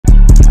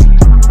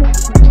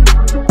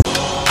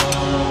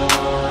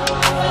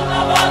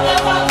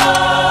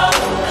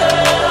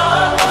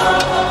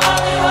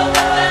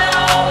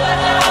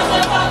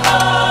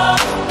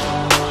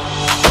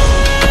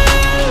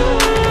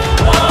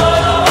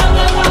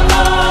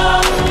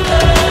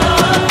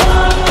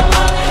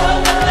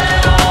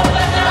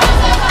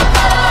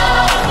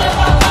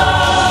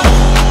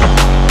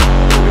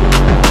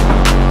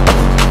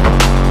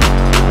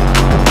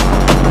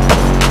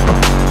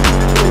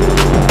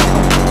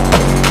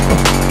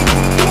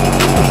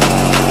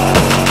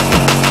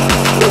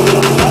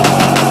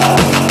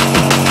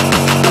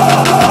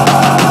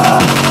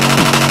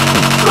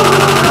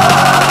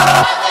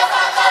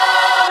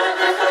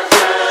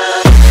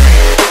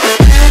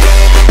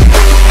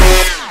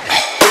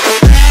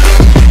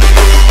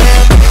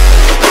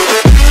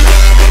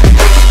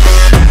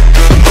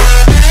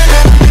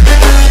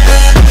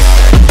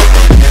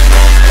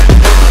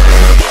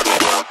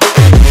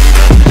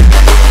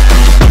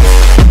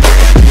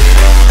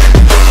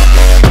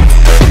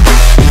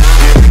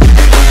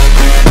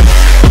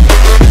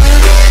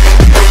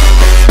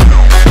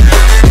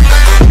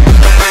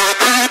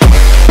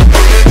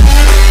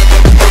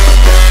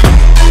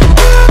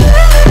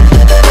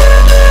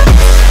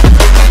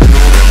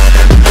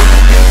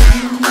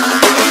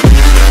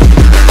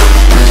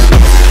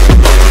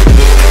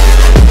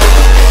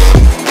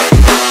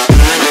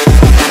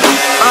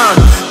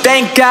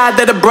God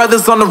that the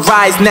brothers on the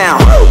rise now.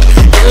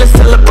 Endless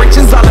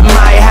celebrations all in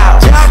my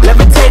house.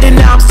 Levitating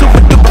now, I'm super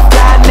duper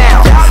fly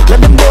now.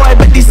 London boy,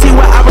 but they see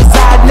where I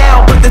reside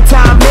now. Put the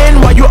time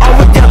in while you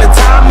always yelling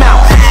time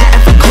out.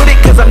 And for quit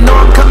it, cause I know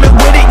I'm coming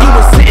with it. You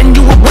were sitting,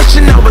 you were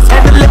wishing I was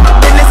handling my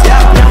business.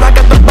 Now I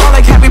got the ball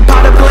like Harry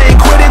Potter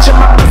playing Quidditch. And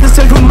my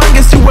business is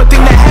humongous, you would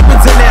think that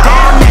happens in it.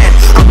 Oh man,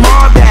 I'm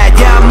all that,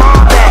 yeah, I'm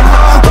all that.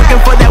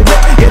 Looking for that whip,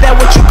 yeah, that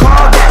what you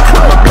call that.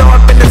 I'ma blow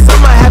up in the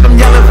summer, have them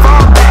yelling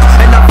fall back.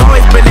 And I've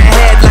always been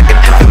ahead like an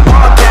effing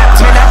ball cap.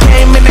 Man, I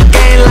came in the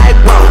game like,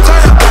 whoa.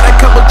 Got a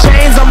couple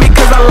chains on me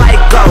cause I like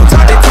gold.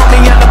 They told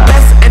me I'm the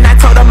best and I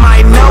told them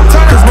I know.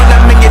 Cause when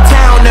I'm in your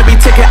town, every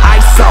ticket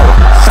I sold.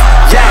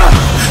 Yeah,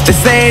 they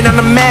saying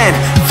I'm the man.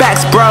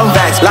 Facts, bro.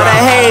 Lot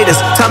of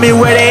haters, tell me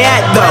where they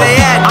at though.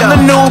 I'm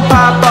the new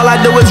pop, all I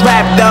do is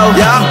rap though.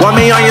 Want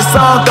me on your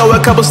song, throw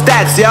a couple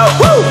stacks, yo.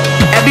 Woo!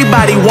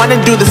 Everybody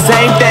wanna do the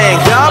same thing.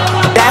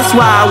 That's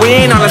why we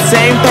ain't on the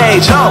same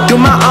page.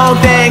 Do my own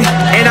thing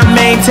and I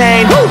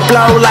maintain.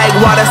 Flow like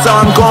water, so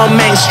I'm going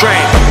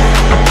mainstream.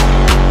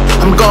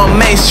 I'm going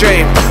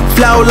mainstream.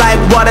 Flow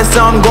like water, so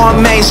I'm going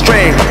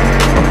mainstream.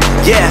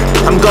 Yeah,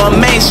 I'm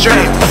going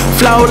mainstream.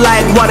 Flow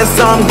like water,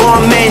 so I'm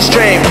going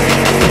mainstream.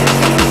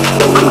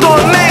 I'm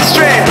going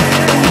mainstream.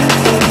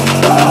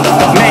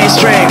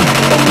 Mainstream.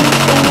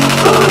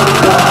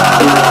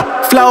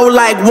 Flow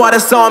like water,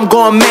 so I'm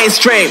going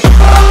mainstream.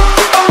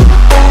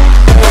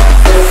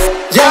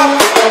 Yeah.